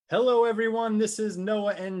Hello, everyone. This is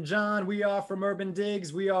Noah and John. We are from Urban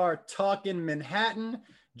Digs. We are talking Manhattan.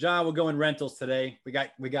 John, we're going rentals today. We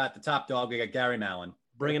got the top dog. We got Gary Mallon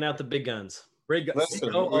bringing out the big guns.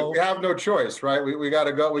 Listen, we have no choice, right? We got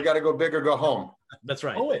to go. We got to go big or go home. That's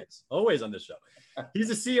right. Always on this show. He's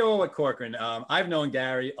the COO at Corcoran. I've known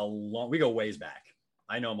Gary we go ways back.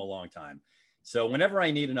 I know him a long time. So whenever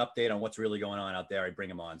I need an update on what's really going on out there, I bring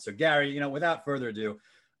him on. So Gary, without further ado,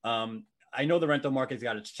 I know the rental market's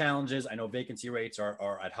got its challenges. I know vacancy rates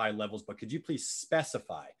are at high levels, but could you please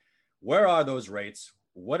specify where are those rates?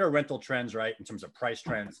 What are rental trends, right, in terms of price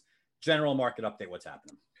trends, general market update, what's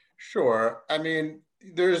happening? Sure. I mean,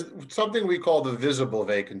 there's something we call the visible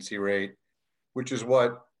vacancy rate, which is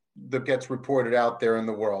what gets reported out there in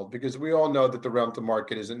the world, because we all know that the rental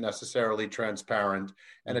market isn't necessarily transparent,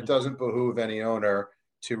 and it doesn't behoove any owner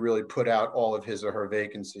to really put out all of his or her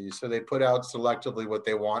vacancies. So they put out selectively what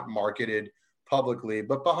they want marketed publicly,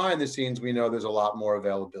 but behind the scenes, we know there's a lot more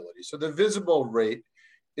availability. So the visible rate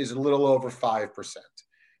is a little over 5%.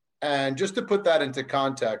 And just to put that into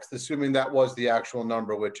context, assuming that was the actual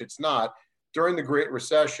number, which it's not, during the Great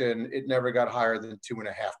Recession, it never got higher than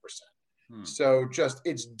 2.5%. So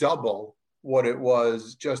it's double what it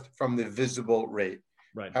was just from the visible rate.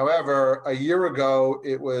 Right. However, a year ago,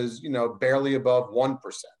 it was, barely above 1%.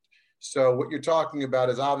 So what you're talking about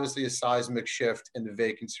is obviously a seismic shift in the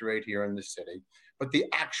vacancy rate here in the city, but the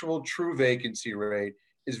actual true vacancy rate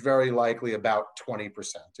is very likely about 20%.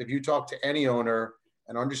 If you talk to any owner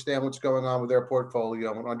and understand what's going on with their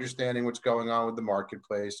portfolio and understanding what's going on with the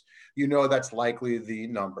marketplace, that's likely the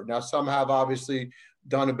number. Now, some have obviously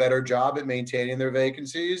done a better job at maintaining their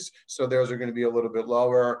vacancies, so those are going to be a little bit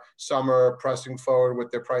lower. Some are pressing forward with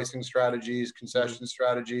their pricing strategies, concession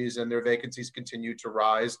strategies, and their vacancies continue to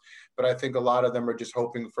rise. But I think a lot of them are just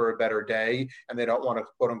hoping for a better day, and they don't want to,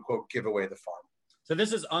 quote unquote, give away the farm. So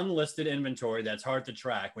this is unlisted inventory that's hard to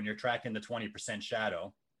track when you're tracking the 20%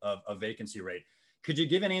 shadow of vacancy rate. Could you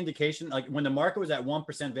give any indication, like when the market was at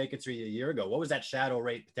 1% vacancy a year ago, what was that shadow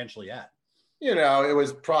rate potentially at? It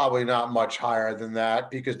was probably not much higher than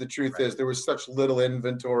that, because the truth is there was such little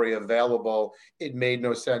inventory available. It made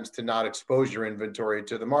no sense to not expose your inventory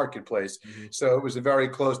to the marketplace. So it was very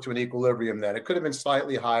close to an equilibrium then. It could have been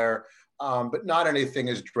slightly higher, but not anything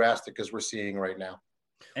as drastic as we're seeing right now.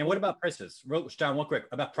 And what about prices? John, real quick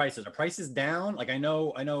about prices. Are prices down? Like I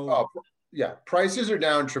know. Oh, yeah, prices are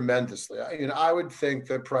down tremendously. I would think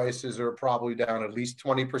that prices are probably down at least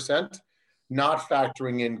 20%. Not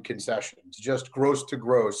factoring in concessions, just gross to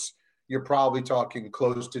gross, you're probably talking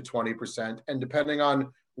close to 20%. And depending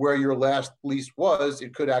on where your last lease was,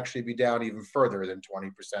 it could actually be down even further than 20%.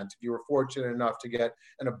 If you were fortunate enough to get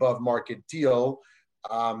an above market deal,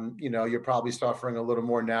 you're probably suffering a little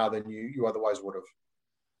more now than you otherwise would have.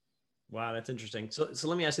 Wow, that's interesting. So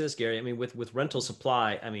let me ask you this, Gary. I mean, with rental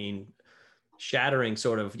supply, shattering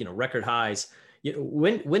sort of, record highs,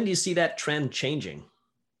 when do you see that trend changing?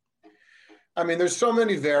 There's so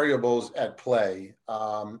many variables at play.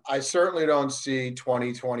 I certainly don't see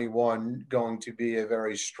 2021 going to be a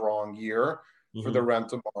very strong year for the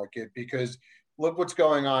rental market, because look what's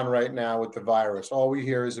going on right now with the virus. All we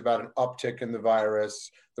hear is about an uptick in the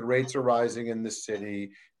virus. The rates are rising in the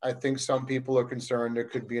city. I think some people are concerned there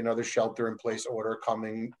could be another shelter-in-place order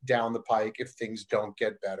coming down the pike if things don't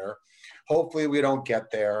get better. Hopefully we don't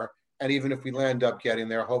get there. And even if we land up getting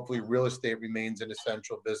there, hopefully real estate remains an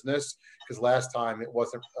essential business, because last time it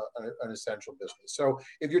wasn't an essential business. So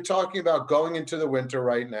if you're talking about going into the winter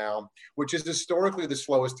right now, which is historically the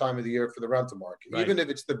slowest time of the year for the rental market, even if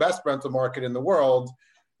it's the best rental market in the world,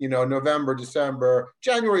 November, December,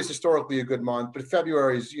 January is historically a good month, but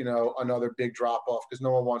February is, another big drop off because no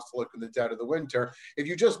one wants to look in the dead of the winter. If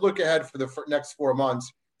you just look ahead for the next 4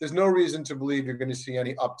 months, there's no reason to believe you're going to see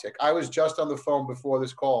any uptick. I was just on the phone before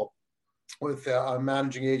this call with a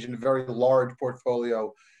managing agent, a very large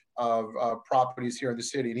portfolio of properties here in the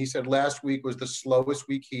city. And he said last week was the slowest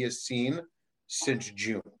week he has seen since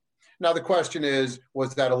June. Now, the question is,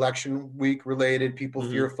 was that election week related? People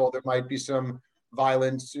fearful there might be some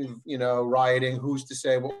violence, rioting, who's to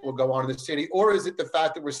say what will go on in the city? Or is it the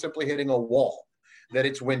fact that we're simply hitting a wall, that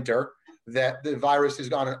it's winter, that the virus has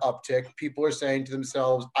got an uptick? People are saying to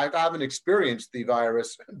themselves, I haven't experienced the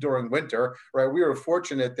virus during winter, right? We were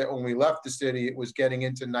fortunate that when we left the city, it was getting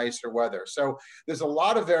into nicer weather. So there's a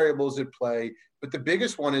lot of variables at play, but the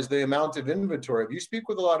biggest one is the amount of inventory. If you speak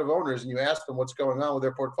with a lot of owners and you ask them what's going on with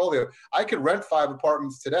their portfolio, I could rent 5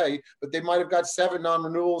 apartments today, but they might have got 7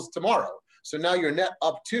 non-renewals tomorrow. So now you're net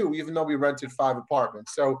up 2, even though we rented 5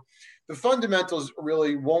 apartments. So the fundamentals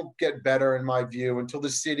really won't get better, in my view, until the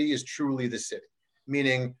city is truly the city,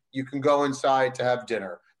 meaning you can go inside to have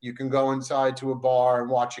dinner. You can go inside to a bar and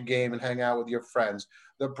watch a game and hang out with your friends.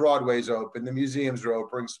 The Broadway's open, the museums are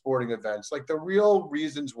open, sporting events. Like the real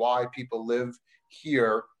reasons why people live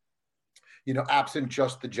here, you know, absent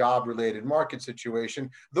just the job related market situation,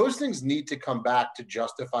 those things need to come back to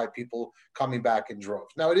justify people coming back in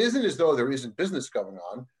droves. Now, it isn't as though there isn't business going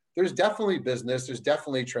on. There's definitely business, there's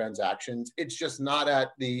definitely transactions. It's just not at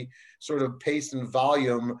the sort of pace and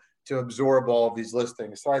volume to absorb all of these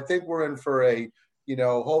listings. So I think we're in for a, you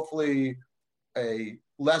know, hopefully a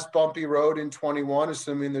less bumpy road in 21,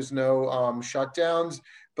 assuming there's no shutdowns.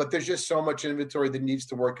 But there's just so much inventory that needs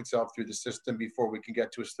to work itself through the system before we can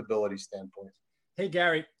get to a stability standpoint. Hey,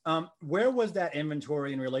 Gary, where was that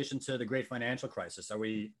inventory in relation to the great financial crisis?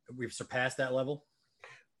 We've surpassed that level?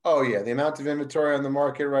 Oh yeah, the amount of inventory on the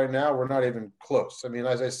market right now, we're not even close. I mean,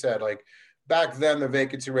 as I said, like back then the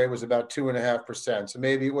vacancy rate was about 2.5%. So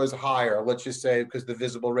maybe it was higher, let's just say, because the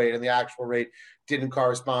visible rate and the actual rate didn't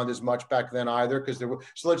correspond as much back then either. Because there were,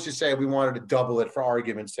 so let's just say we wanted to double it for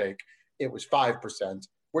argument's sake. It was 5%.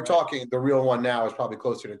 We're talking, the real one now is probably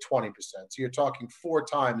closer to 20%. So you're talking 4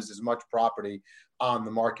 times as much property on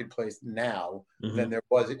the marketplace now than there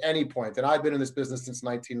was at any point. And I've been in this business since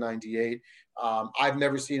 1998. I've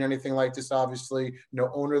never seen anything like this, obviously. No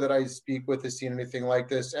owner that I speak with has seen anything like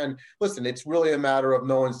this. And listen, it's really a matter of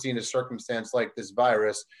no one's seen a circumstance like this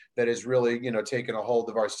virus that has really, you know, taken a hold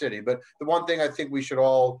of our city. But the one thing I think we should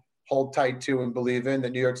all hold tight to and believe in,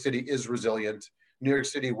 that New York City is resilient. New York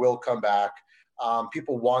City will come back.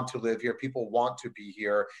 People want to live here. People want to be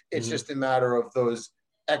here. It's just a matter of those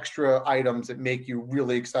extra items that make you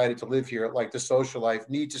really excited to live here, like the social life,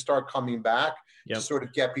 need to start coming back to sort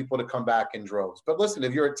of get people to come back in droves. But listen,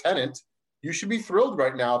 if you're a tenant, you should be thrilled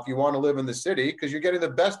right now if you want to live in the city, because you're getting the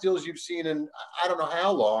best deals you've seen in I don't know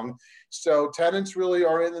how long. So tenants really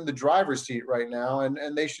are in the driver's seat right now,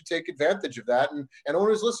 and they should take advantage of that. And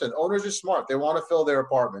owners, listen, owners are smart. They want to fill their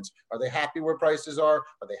apartments. Are they happy where prices are?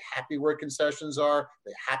 Are they happy where concessions are? Are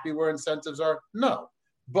they happy where incentives are? No.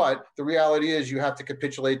 But the reality is you have to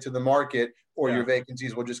capitulate to the market, or your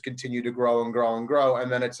vacancies will just continue to grow and grow and grow.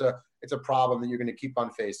 And then it's a problem that you're going to keep on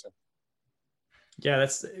facing. Yeah,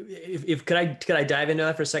 that's if could I dive into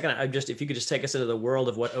that for a second? If you could just take us into the world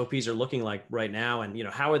of what OPs are looking like right now, and, you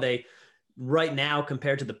know, how are they right now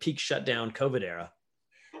compared to the peak shutdown COVID era?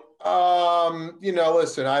 You know,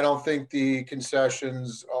 listen, I don't think the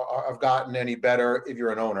concessions have gotten any better if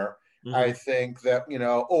you're an owner. I think that, you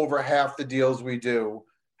know, over half the deals we do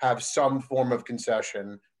have some form of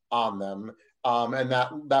concession on them. And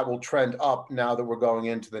that will trend up now that we're going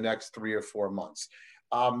into the next 3 or 4 months.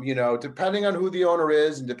 You know, depending on who the owner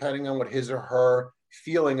is and depending on what his or her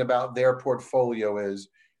feeling about their portfolio is,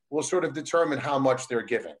 will sort of determine how much they're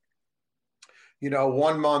giving. You know,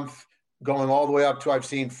 1 month going all the way up to, I've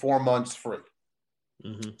seen 4 months free,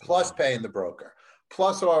 plus paying the broker,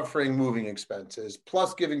 plus offering moving expenses,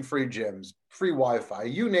 plus giving free gyms, free Wi-Fi,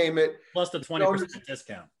 you name it. Plus the 20%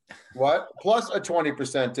 discount. What? Plus a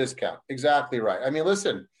 20% discount. Exactly right. I mean,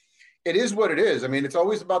 listen, it is what it is. I mean, it's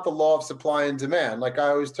always about the law of supply and demand. Like I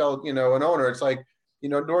always tell, you know, an owner, it's like, you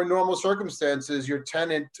know, during normal circumstances, your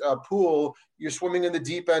tenant pool, you're swimming in the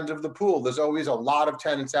deep end of the pool. There's always a lot of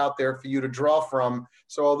tenants out there for you to draw from.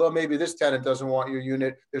 So although maybe this tenant doesn't want your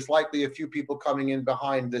unit, there's likely a few people coming in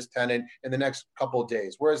behind this tenant in the next couple of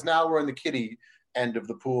days. Whereas now we're in the kiddie end of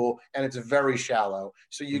the pool and it's very shallow.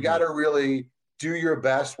 So you got to really do your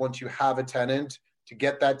best once you have a tenant to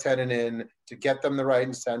get that tenant in, to get them the right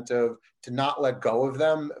incentive, to not let go of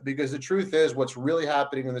them. Because the truth is, what's really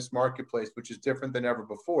happening in this marketplace, which is different than ever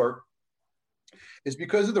before, is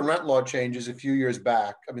because of the rent law changes a few years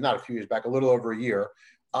back. I mean, not a few years back, a little over a year.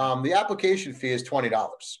 The application fee is $20,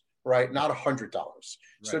 right? Not $100. Right.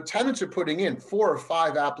 So tenants are putting in 4 or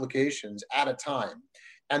 5 applications at a time.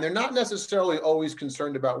 And they're not necessarily always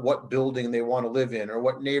concerned about what building they want to live in or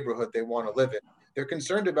what neighborhood they want to live in. They're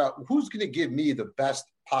concerned about who's going to give me the best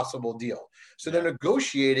possible deal. So they're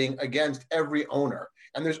negotiating against every owner.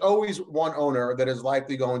 And there's always one owner that is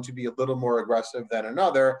likely going to be a little more aggressive than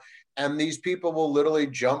another. And these people will literally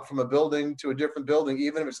jump from a building to a different building,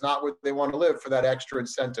 even if it's not where they want to live, for that extra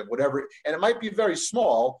incentive, whatever. And it might be very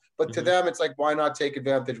small, but to them, it's like, why not take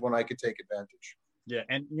advantage when I could take advantage? Yeah.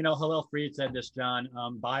 And, you know, Hillel Fried said this, John,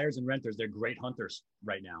 buyers and renters, they're great hunters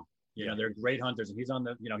right now. You know, they're great hunters, and he's on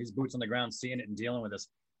the, you know, he's boots on the ground, seeing it and dealing with this.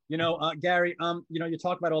 You know, Gary, you know, you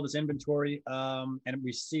talk about all this inventory, and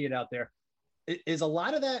we see it out there. Is a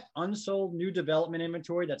lot of that unsold new development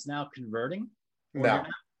inventory that's now converting? No.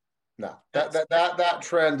 That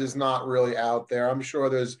trend is not really out there. I'm sure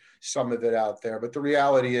there's some of it out there, but the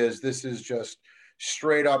reality is this is just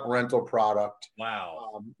straight up rental product.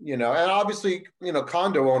 Wow. And obviously,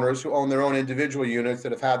 condo owners who own their own individual units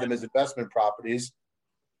that have had them as investment properties.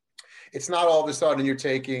 It's not all of a sudden you're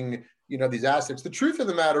taking, these assets. The truth of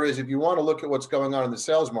the matter is, if you want to look at what's going on in the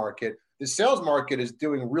sales market is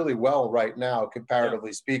doing really well right now,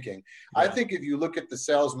 comparatively speaking. Yeah. I think if you look at the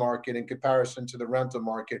sales market in comparison to the rental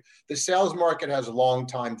market, the sales market has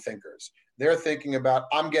long-time thinkers. They're thinking about,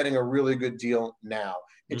 I'm getting a really good deal now.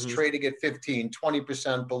 It's trading at 15,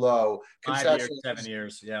 20% below. 5 years, 7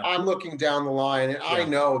 years. Yeah. I'm looking down the line, and I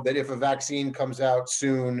know that if a vaccine comes out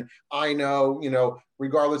soon, I know,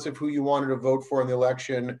 regardless of who you wanted to vote for in the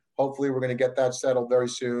election, hopefully we're going to get that settled very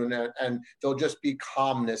soon. And there'll just be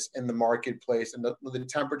calmness in the marketplace, and the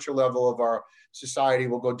temperature level of our society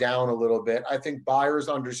will go down a little bit. I think buyers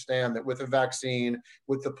understand that with a vaccine,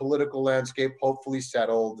 with the political landscape hopefully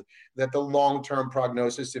settled, that the long-term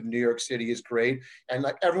prognosis of New York City is great. And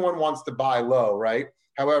like everyone wants to buy low, right?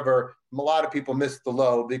 However, a lot of people miss the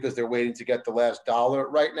low because they're waiting to get the last dollar.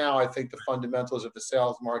 Right now, I think the fundamentals of the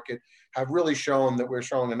sales market have really shown that we're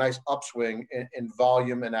showing a nice upswing in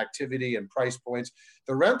volume and activity and price points.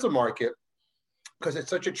 The rental market, because it's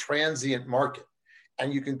such a transient market,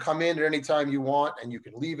 and you can come in at any time you want, and you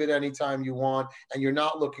can leave at any time you want, and you're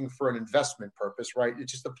not looking for an investment purpose, right?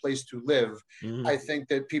 It's just a place to live. I think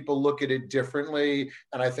that people look at it differently,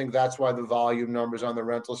 and I think that's why the volume numbers on the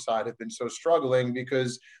rental side have been so struggling,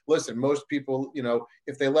 because, listen, most people,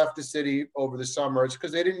 if they left the city over the summer, it's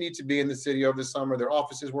because they didn't need to be in the city over the summer. Their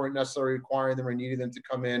offices weren't necessarily requiring them or needing them to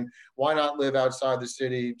come in. Why not live outside the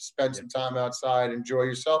city, spend some time outside, enjoy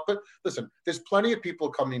yourself? But listen, there's plenty of people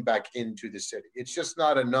coming back into the city. It's just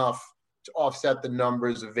not enough to offset the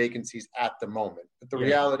numbers of vacancies at the moment. But the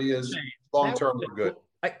reality is, long term, we're good.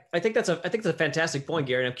 I think that's a fantastic point,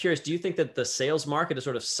 Gary. And I'm curious, do you think that the sales market is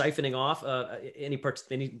sort of siphoning off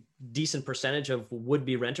any decent percentage of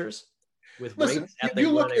would-be renters? Listen, if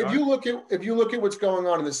you look at what's going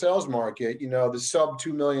on in the sales market, the sub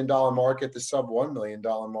 $2 million market, the sub $1 million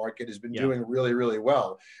market has been doing really, really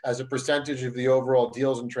well. As a percentage of the overall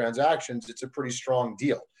deals and transactions, it's a pretty strong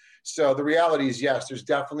deal. So the reality is, yes, there's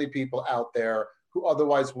definitely people out there who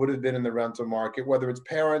otherwise would have been in the rental market, whether it's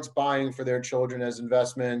parents buying for their children as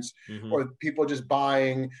investments, or people just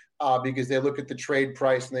buying because they look at the trade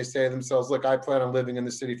price and they say to themselves, look, I plan on living in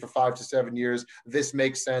the city for 5 to 7 years. This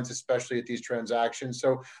makes sense, especially at these transactions.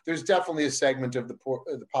 So there's definitely a segment of the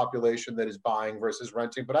population that is buying versus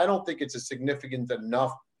renting, but I don't think it's a significant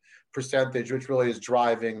enough percentage, which really is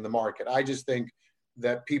driving the market. I just think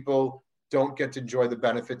that people don't get to enjoy the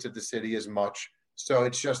benefits of the city as much. So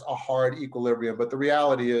it's just a hard equilibrium. But the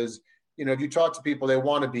reality is, if you talk to people, they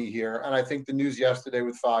want to be here. And I think the news yesterday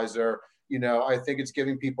with Pfizer, I think it's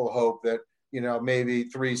giving people hope that, maybe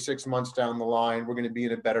 3-6 months down the line, we're going to be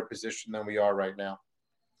in a better position than we are right now.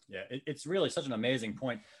 Yeah, it's really such an amazing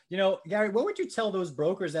point. Gary, what would you tell those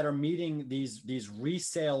brokers that are meeting these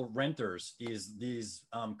resale renters, these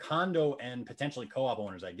condo and potentially co-op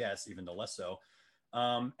owners, I guess, even though less so,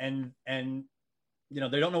 and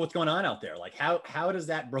they don't know what's going on out there. Like how does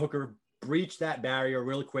that broker breach that barrier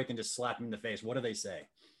really quick and just slap them in the face? What do they say?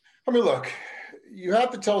 I mean, look, you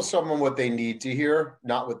have to tell someone what they need to hear,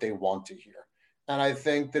 not what they want to hear. And I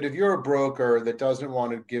think that if you're a broker that doesn't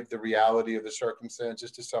want to give the reality of the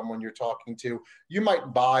circumstances to someone you're talking to, you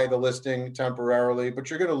might buy the listing temporarily, but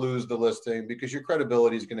you're going to lose the listing because your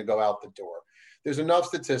credibility is going to go out the door. There's enough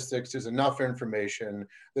statistics, there's enough information,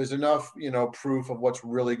 there's enough, proof of what's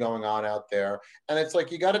really going on out there. And it's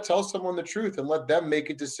like, you got to tell someone the truth and let them make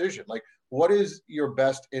a decision. Like, what is your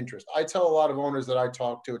best interest? I tell a lot of owners that I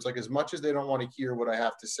talk to, it's like, as much as they don't want to hear what I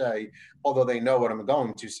have to say, although they know what I'm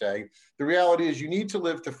going to say, the reality is you need to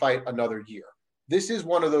live to fight another year. This is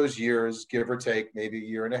one of those years, give or take, maybe a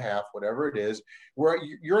year and a half, whatever it is, where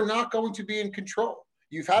you're not going to be in control.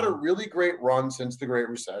 You've had a really great run since the Great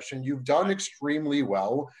Recession. You've done extremely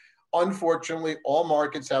well. Unfortunately, all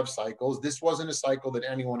markets have cycles. This wasn't a cycle that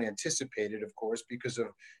anyone anticipated, of course, because of,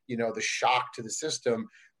 the shock to the system.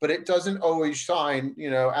 But it doesn't always shine,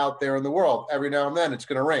 out there in the world. Every now and then it's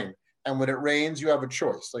going to rain. And when it rains, you have a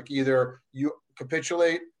choice. Like either you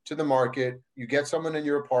capitulate to the market, you get someone in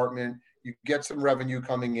your apartment, you get some revenue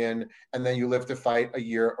coming in, and then you live to fight a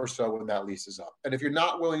year or so when that lease is up. And if you're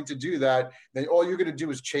not willing to do that, then all you're going to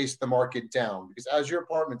do is chase the market down, because as your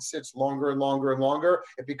apartment sits longer and longer and longer,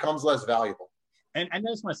 it becomes less valuable. And I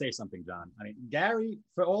just want to say something, John. I mean, Gary,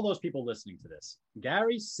 for all those people listening to this,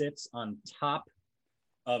 Gary sits on top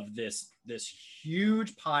of this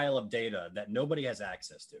huge pile of data that nobody has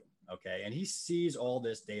access to, okay? And he sees all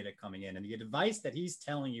this data coming in, and the advice that he's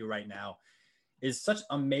telling you right now is such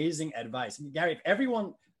amazing advice. Gary, if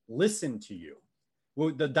everyone listened to you,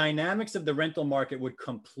 the dynamics of the rental market would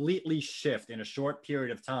completely shift in a short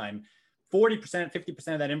period of time. 40%,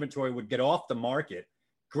 50% of that inventory would get off the market.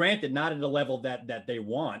 Granted, not at the level that they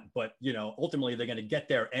want, but ultimately they're going to get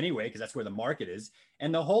there anyway because that's where the market is,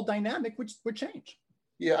 and the whole dynamic would change.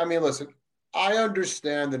 Yeah, I mean, listen, I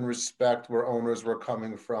understand and respect where owners were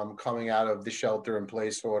coming from, coming out of the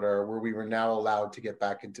shelter-in-place order, where we were now allowed to get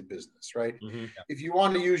back into business, right? Mm-hmm. If you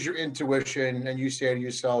want to use your intuition and you say to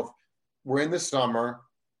yourself, we're in the summer,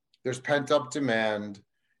 there's pent-up demand,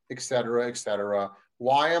 et cetera,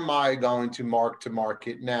 why am I going to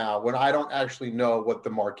market now when I don't actually know what the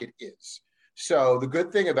market is? So the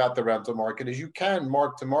good thing about the rental market is you can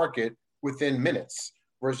mark to market within minutes,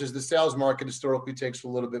 versus the sales market historically takes a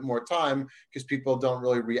little bit more time because people don't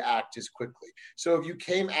really react as quickly. So if you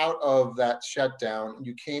came out of that shutdown,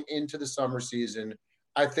 you came into the summer season,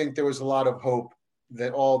 I think there was a lot of hope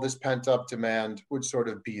that all this pent up demand would sort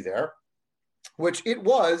of be there, which it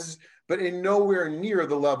was, but in nowhere near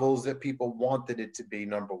the levels that people wanted it to be,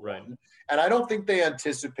 number one. Right. And I don't think they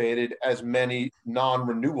anticipated as many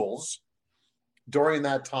non-renewals during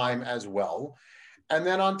that time as well. And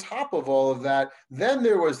then on top of all of that, then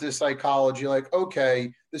there was this psychology like,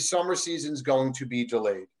 okay, the summer season's going to be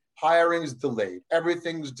delayed. Hiring's delayed.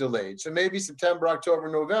 Everything's delayed. So maybe September, October,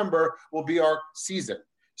 November will be our season.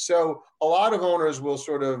 So a lot of owners will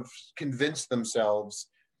sort of convince themselves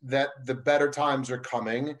that the better times are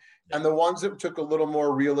coming. And the ones that took a little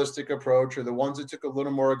more realistic approach, or the ones that took a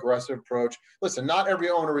little more aggressive approach, listen, not every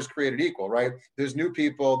owner is created equal, right? There's new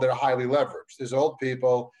people that are highly leveraged. There's old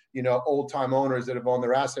people, old time owners that have owned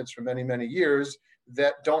their assets for many, many years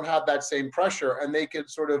that don't have that same pressure, and they can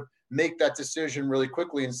sort of make that decision really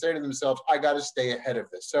quickly and say to themselves, I got to stay ahead of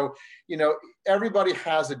this. So, everybody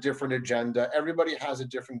has a different agenda. Everybody has a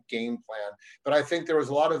different game plan. But I think there was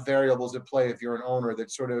a lot of variables at play if you're an owner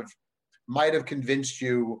that sort of might have convinced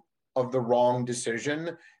you of the wrong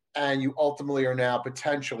decision. And you ultimately are now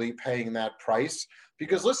potentially paying that price.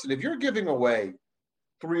 Because listen, if you're giving away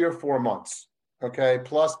 3 or 4 months, okay,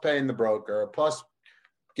 plus paying the broker, plus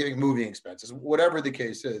giving moving expenses, whatever the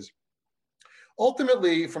case is,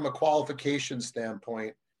 ultimately, from a qualification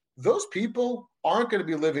standpoint, those people aren't going to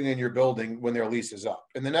be living in your building when their lease is up.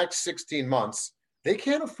 In the next 16 months, they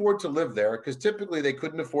can't afford to live there because typically they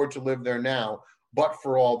couldn't afford to live there now, but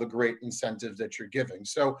for all the great incentives that you're giving.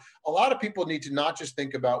 So a lot of people need to not just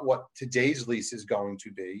think about what today's lease is going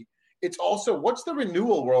to be. It's also, what's the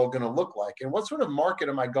renewal world going to look like? And what sort of market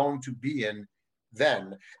am I going to be in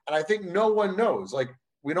then? And I think no one knows. Like,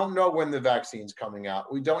 we don't know when the vaccine's coming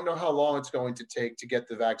out. We don't know how long it's going to take to get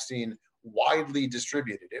the vaccine widely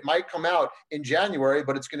distributed. It might come out in January,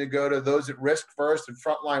 but it's going to go to those at risk first and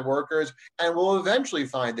frontline workers, and will eventually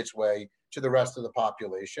find its way to the rest of the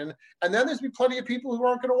population. And then there's be plenty of people who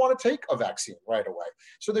aren't going to want to take a vaccine right away.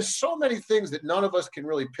 So there's so many things that none of us can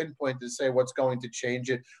really pinpoint to say what's going to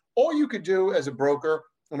change it. All you could do as a broker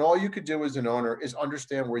and all you could do as an owner is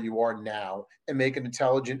understand where you are now and make an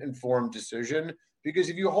intelligent, informed decision. Because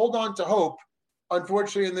if you hold on to hope,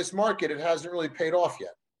 unfortunately in this market, it hasn't really paid off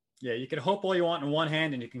yet. Yeah, you can hope all you want in one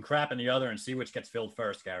hand and you can crap in the other and see which gets filled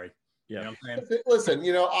first, Gary. Yeah. You know what I'm saying? Listen,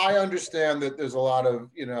 I understand that there's a lot of,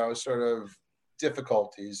 sort of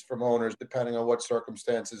difficulties from owners depending on what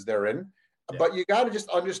circumstances they're in. Yeah. But you got to just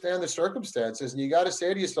understand the circumstances, and you got to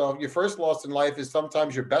say to yourself, your first loss in life is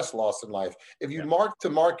sometimes your best loss in life. If you marked to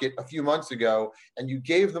market a few months ago and you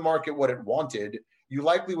gave the market what it wanted, you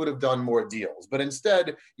likely would have done more deals. But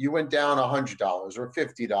instead, you went down $100 or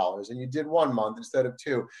 $50 and you did 1 month instead of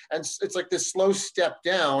 2. And it's like this slow step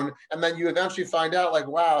down. And then you eventually find out like,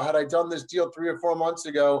 wow, had I done this deal 3 or 4 months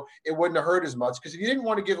ago, it wouldn't have hurt as much. Because if you didn't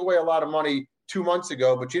want to give away a lot of money 2 months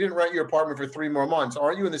ago, but you didn't rent your apartment for 3 more months,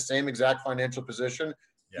 aren't you in the same exact financial position?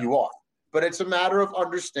 Yeah. You are. But it's a matter of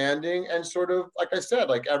understanding and sort of, like I said,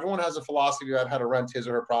 like everyone has a philosophy about how to rent his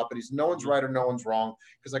or her properties. No one's right or no one's wrong.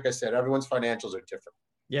 Because like I said, everyone's financials are different.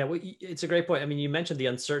 Yeah, well, it's a great point. I mean, you mentioned the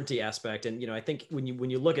uncertainty aspect. And, I think when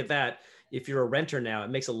you look at that, if you're a renter now, it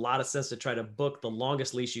makes a lot of sense to try to book the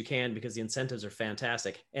longest lease you can because the incentives are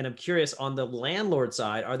fantastic. And I'm curious, on the landlord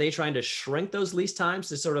side, are they trying to shrink those lease times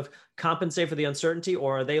to sort of compensate for the uncertainty,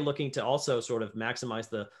 or are they looking to also sort of maximize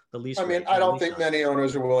the lease rate? I mean, I don't think many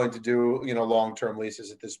owners are willing to do, long-term leases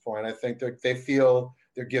at this point. I think they feel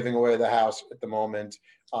they're giving away the house at the moment.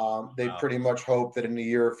 They pretty much hope that in a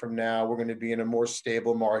year from now, we're going to be in a more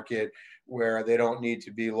stable market where they don't need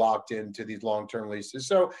to be locked into these long-term leases.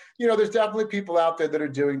 So, there's definitely people out there that are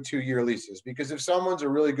doing 2-year leases, because if someone's a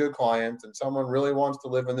really good client and someone really wants to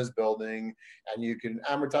live in this building and you can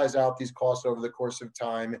amortize out these costs over the course of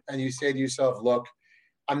time, and you say to yourself, look,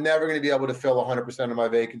 I'm never going to be able to fill 100% of my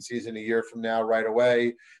vacancies in a year from now right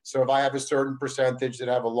away. So if I have a certain percentage that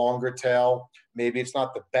have a longer tail, maybe it's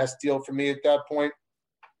not the best deal for me at that point.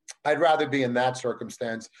 I'd rather be in that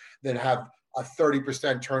circumstance than have a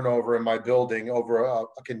 30% turnover in my building over a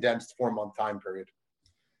condensed 4-month time period.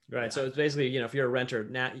 Right. So it's basically, you know, if you're a renter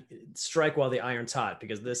now, strike while the iron's hot,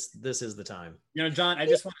 because this is the time. You know, John, I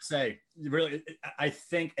just want to say, really, I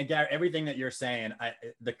think, and Gary, everything that you're saying,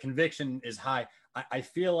 the conviction is high. I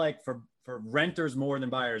feel like for renters more than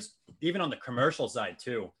buyers, even on the commercial side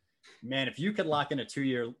too, man, if you could lock in a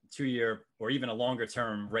two-year or even a longer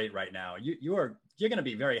term rate right now, you're going to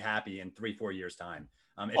be very happy in 3-4 years time.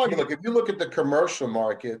 If you look at the commercial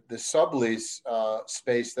market, the sublease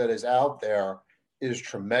space that is out there is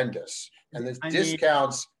tremendous, and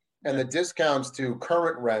the discounts to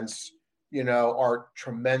current rents, you know, are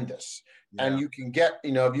tremendous. Yeah. And you can get,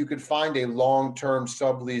 you know, if you could find a long-term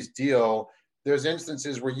sublease deal, there's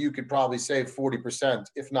instances where you could probably save 40%,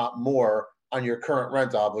 if not more, on your current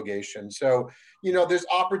rent obligation. So, you know, there's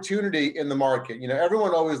opportunity in the market. You know,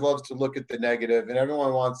 everyone always loves to look at the negative, and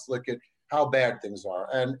everyone wants to look at how bad things are.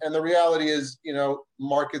 And the reality is, you know,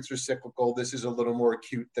 markets are cyclical. This is a little more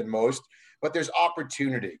acute than most, but there's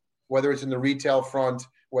opportunity, whether it's in the retail front,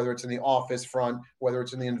 whether it's in the office front, whether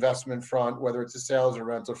it's in the investment front, whether it's the sales or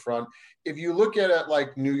rental front. If you look at it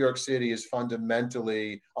like New York City is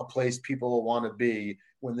fundamentally a place people will want to be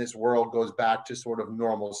when this world goes back to sort of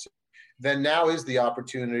normalcy, then now is the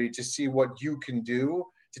opportunity to see what you can do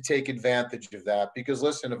to take advantage of that. Because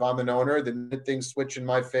listen, if I'm an owner, the minute things switch in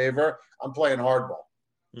my favor, I'm playing hardball.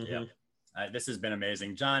 Mm-hmm. Yeah. This has been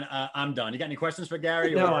amazing. John, I'm done. You got any questions for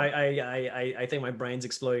Gary? No, I think my brain's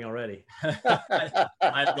exploding already.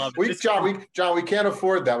 I love it. John, we can't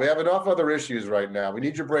afford that. We have enough other issues right now. We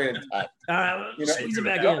need your brain intact. You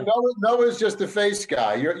know, Noah's just the face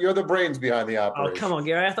guy. You're the brains behind the operation. Oh, come on,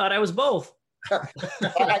 Gary. I thought I was both.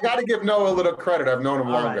 I got to give Noah a little credit. I've known him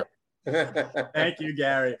longer. Right. Thank you,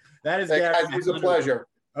 Gary. That is Gary. It was a pleasure.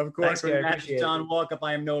 Of course, John Walkup.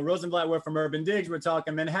 I am Noah Rosenblatt. We're from Urban Digs. We're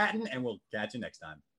talking Manhattan, and we'll catch you next time.